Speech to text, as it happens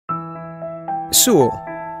Sewell,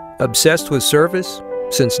 obsessed with service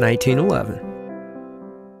since 1911.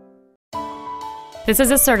 This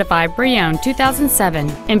is a certified pre-owned 2007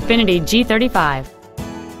 Infiniti G35.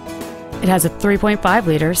 It has a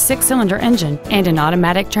 3.5-liter six-cylinder engine and an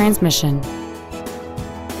automatic transmission.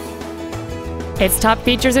 Its top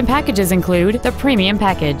features and packages include the premium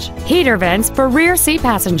package, heater vents for rear seat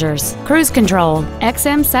passengers, cruise control,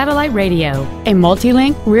 XM satellite radio, a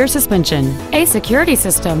multi-link rear suspension, a security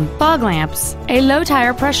system, fog lamps, a low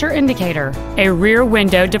tire pressure indicator, a rear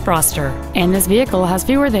window defroster, and this vehicle has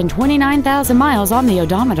fewer than 29,000 miles on the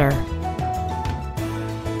odometer.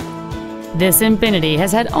 This Infiniti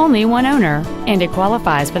has had only one owner, and it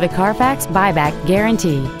qualifies for the Carfax buyback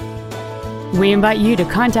guarantee. We invite you to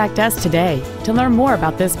contact us today to learn more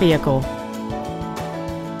about this vehicle.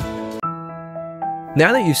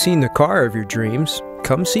 Now that you've seen the car of your dreams,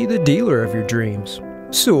 come see the dealer of your dreams.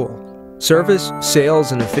 Sewell. Service,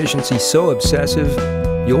 sales, and efficiency so obsessive,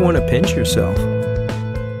 you'll want to pinch yourself.